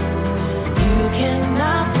yourself. You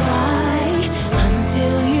cannot fly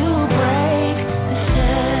until you break the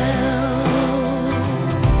shell.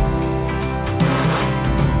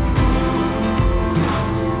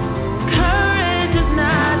 Courage is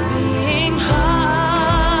not being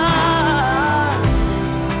hard.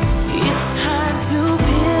 It's time to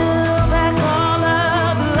peel back all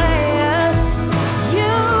of the layers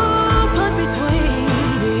you put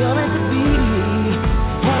between you're meant to be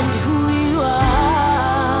and who you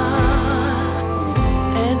are,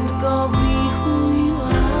 and go be who you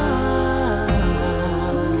are.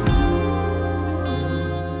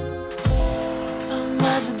 So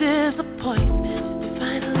much disappointment to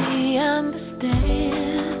finally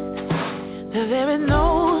understand that there is no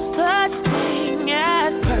such thing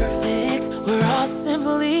as perfect. We're all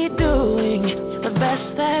simply doing the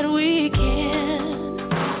best that we can,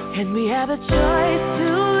 and we have a choice to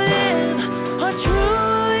live or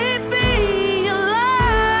truly be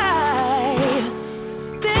alive.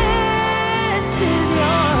 This is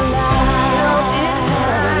your life. It's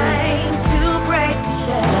time to break the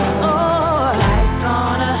shell. Oh, life's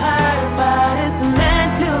gonna hurt, but it's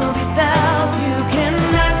meant to be felt. You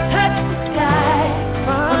cannot touch the sky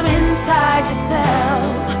from inside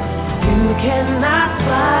yourself. You cannot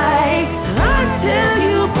fly until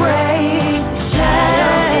you break the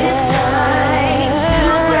shell. It's time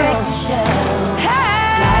to break the shell.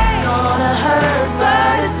 Life's gonna hurt,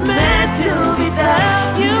 but it's meant to be felt.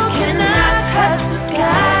 You cannot touch the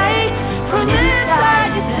sky from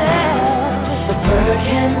inside yourself. The bird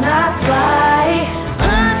cannot fly